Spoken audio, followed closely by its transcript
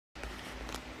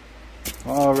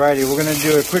Alrighty, we're gonna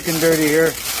do a quick and dirty here.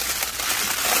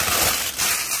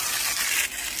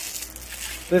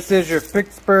 This is your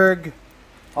Pittsburgh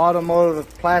automotive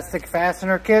plastic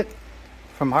fastener kit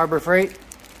from Harbor Freight.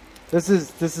 This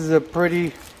is a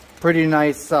pretty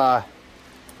nice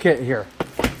kit here.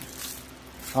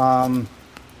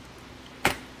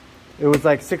 It was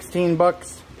like 16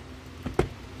 bucks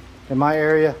in my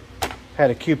area.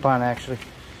 Had a coupon actually.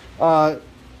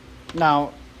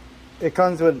 Now it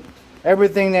comes with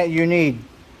everything that you need.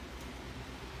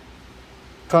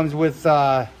 Comes with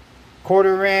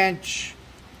quarter wrench,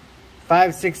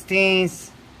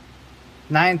 5/16,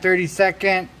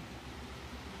 9/32.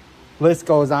 List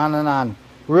goes on and on.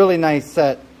 Really nice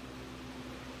set.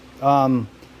 I'm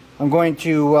going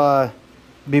to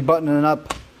be buttoning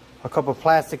up a couple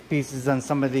plastic pieces on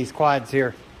some of these quads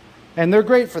here, and they're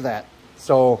great for that.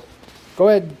 So go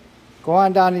ahead, go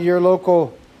on down to your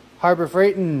local Harbor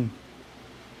Freight and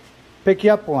pick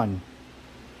you up one.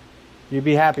 You'll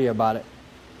be happy about it.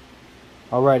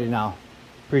 Alrighty now.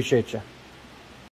 Appreciate you.